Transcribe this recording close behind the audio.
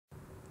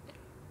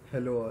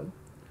Hello all,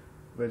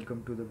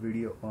 welcome to the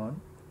video on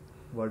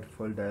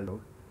Waterfall Dialog.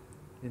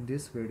 In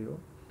this video,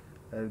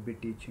 I will be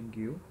teaching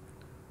you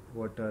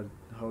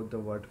how the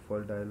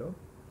Waterfall Dialog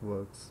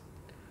works.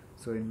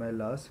 So in my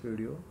last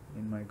video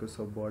in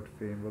Microsoft Bot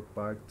Framework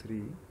Part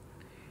 3,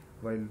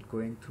 while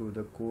going through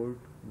the code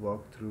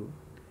walkthrough,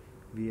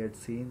 we had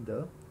seen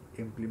the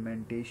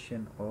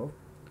implementation of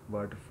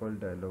Waterfall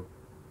Dialog.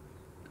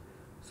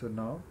 So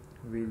now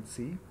we'll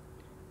see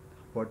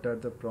what are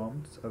the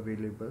prompts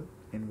available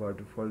in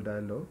Waterfall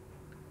Dialog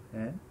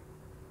and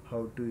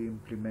how to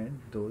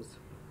implement those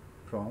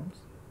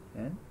prompts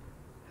and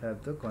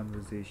have the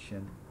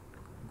conversation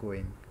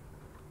going.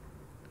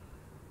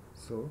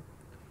 So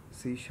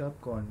C#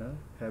 Corner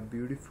have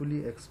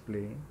beautifully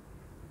explained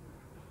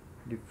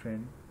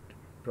different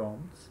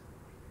prompts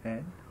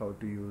and how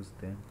to use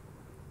them.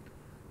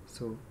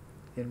 So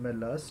in my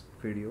last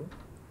video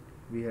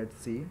we had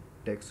seen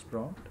text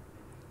prompt,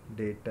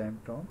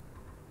 datetime prompt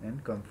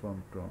and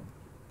confirm prompt.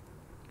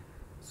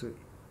 So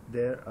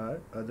there are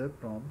other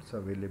prompts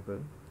available.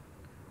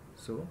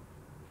 So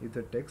if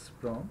the text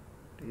prompt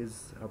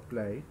is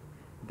applied,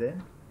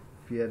 then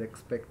we are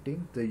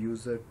expecting the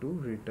user to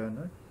return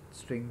a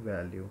string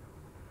value.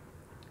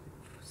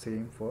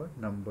 Same for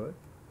number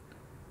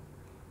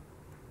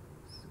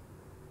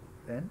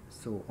and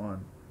so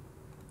on.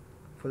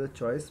 For the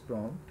choice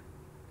prompt,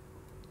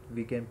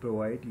 we can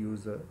provide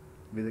user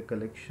with a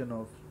collection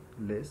of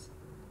lists,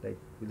 like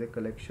with a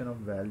collection of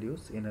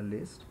values in a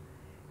list,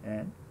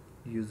 and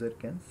user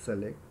can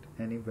select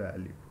any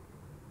value.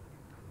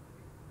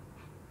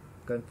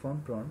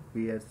 Confirm prompt,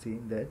 we have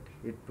seen that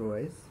it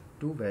provides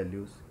two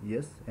values,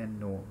 yes and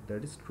no,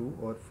 that is true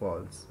or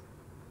false.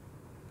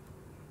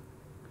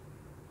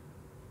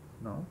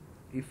 Now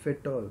if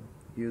at all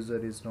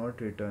user is not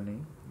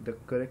returning the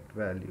correct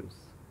values,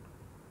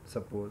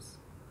 suppose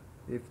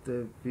if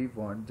we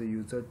want the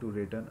user to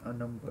return a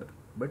number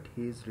but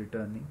he is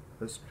returning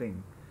a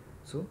string,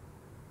 so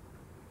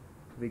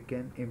we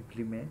can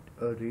implement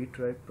a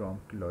retry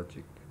prompt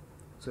logic.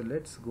 So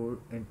let's go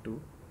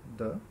into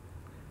the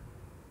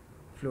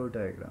flow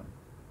diagram.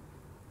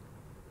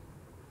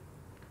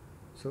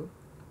 So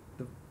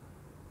the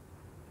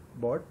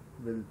bot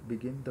will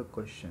begin the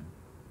question,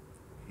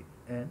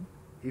 and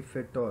if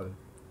at all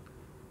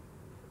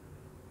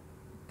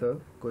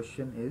the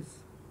question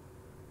is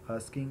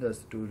asking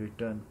us to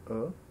return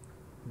a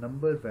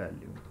number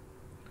value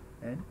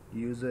and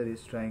user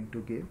is trying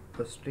to give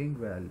a string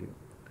value,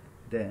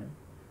 then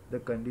the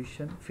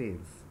condition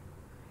fails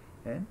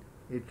and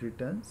it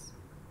returns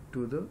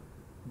to the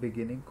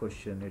beginning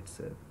question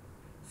itself,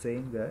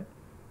 saying that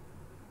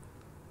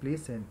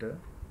please enter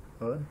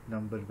a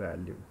number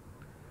value.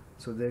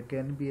 So there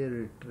can be a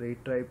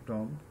retry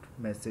prompt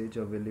message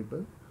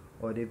available,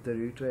 or if the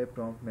retry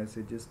prompt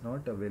message is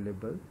not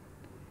available,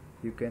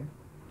 you can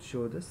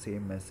show the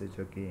same message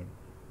again.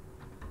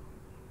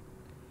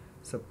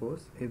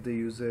 Suppose if the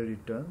user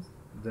returns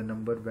the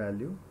number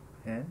value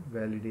and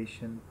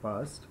validation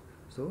passed,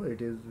 so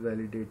it is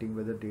validating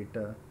whether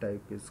data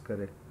type is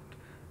correct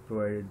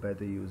provided by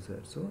the user,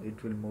 so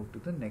it will move to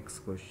the next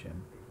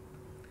question.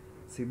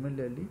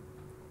 Similarly,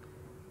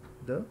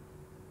 the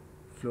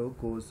flow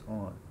goes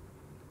on.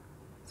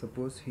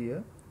 Suppose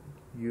here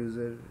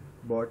user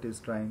bot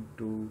is trying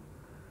to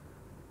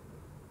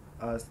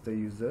ask the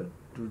user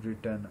to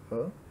return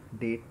a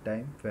date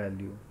time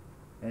value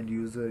and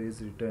user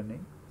is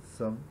returning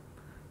some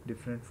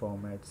different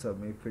format,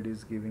 if it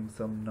is giving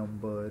some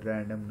number,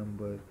 random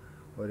number,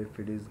 or if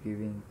it is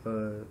giving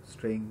a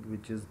string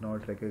which is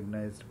not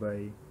recognized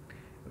by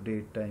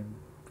date time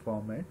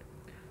format,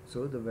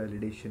 so the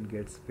validation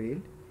gets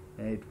failed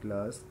and it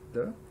will ask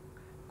the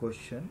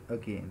question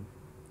again,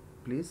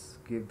 please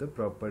give the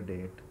proper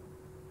date.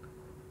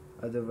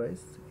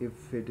 Otherwise,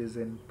 if it is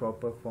in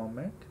proper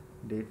format,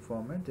 date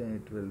format, then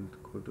it will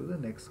go to the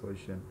next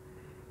question,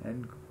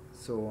 and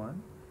so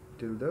on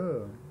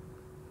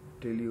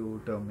till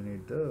you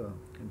terminate the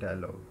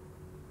dialog.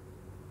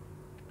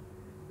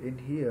 In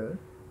here,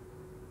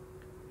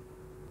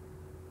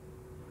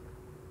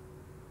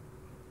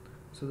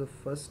 so the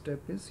first step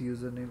is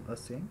username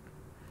async.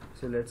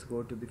 So let's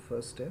go to the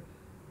first step,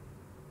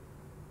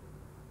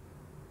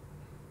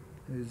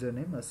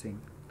 username async.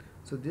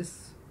 So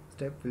this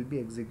step will be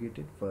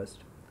executed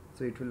first.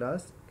 So it will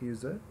ask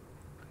user,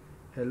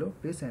 hello,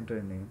 please enter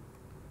a name.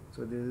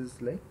 So this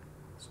is like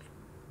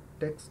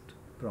text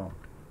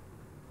prompt.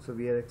 So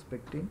we are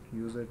expecting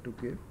user to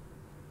give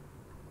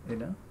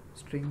in a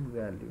string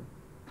value.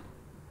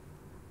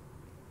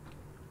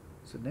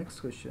 So next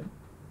question,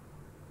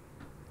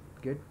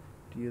 get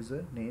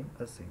user name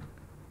async.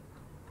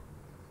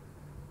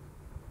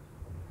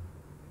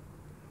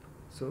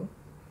 So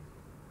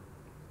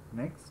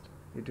next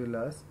it will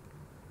ask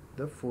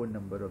the phone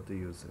number of the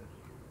user,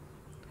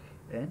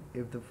 and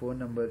if the phone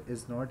number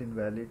is not in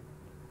valid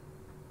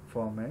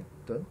format,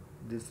 then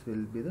this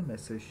will be the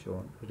message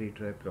shown,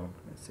 retry prompt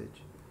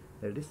message,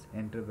 that is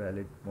enter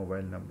valid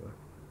mobile number.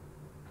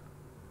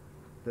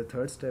 The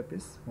third step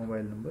is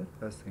mobile number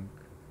async.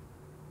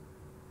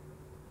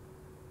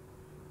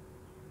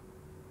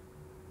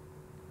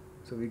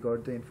 So we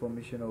got the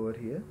information over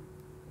here,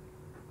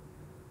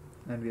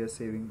 and we are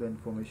saving the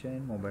information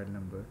in mobile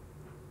number.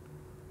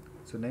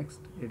 So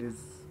next it is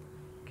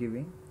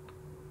giving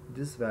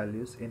these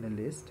values in a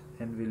list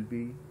and will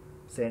be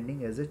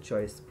sending as a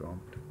choice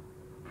prompt.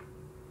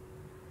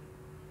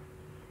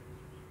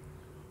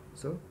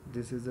 So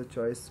this is a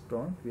choice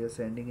prompt we are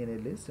sending in a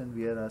list, and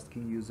we are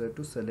asking user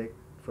to select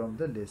from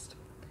the list.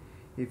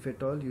 If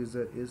at all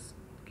user is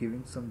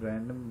giving some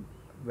random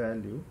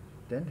value,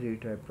 then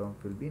retry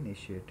prompt will be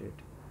initiated.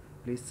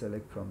 Please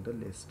select from the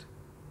list.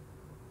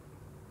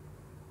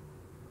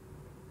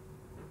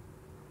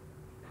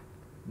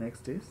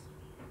 Next is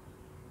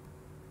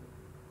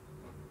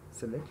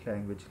select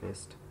language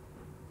list.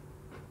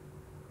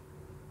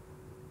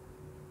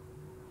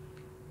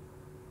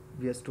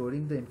 We are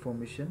storing the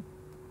information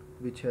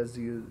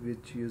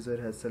which user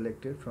has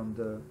selected from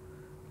the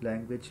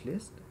language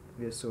list.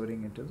 We are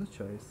storing into the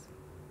choice.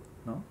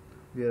 Now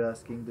we are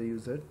asking the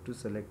user to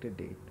select a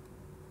date,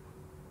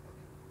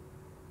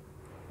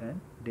 and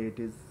date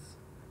is,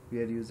 we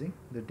are using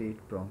the date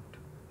prompt,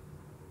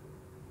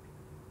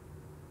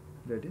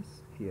 that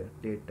is here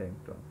date time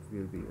prompt we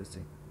will be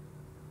using.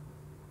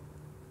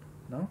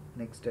 Now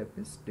next step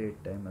is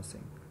date time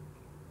async.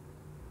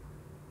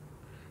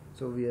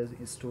 So we are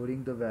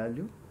storing the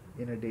value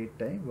in a date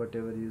time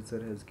whatever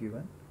user has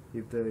given.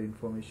 If the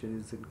information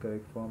is in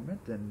correct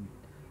format, then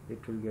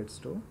it will get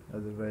stored,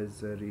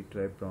 otherwise a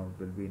retry prompt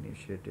will be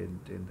initiated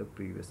in the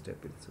previous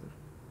step itself.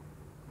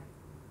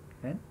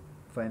 And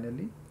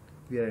finally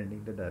we are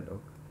ending the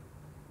dialog.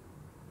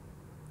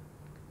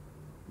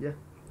 Yeah,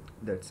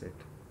 that's it.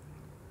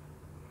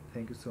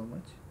 Thank you so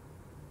much.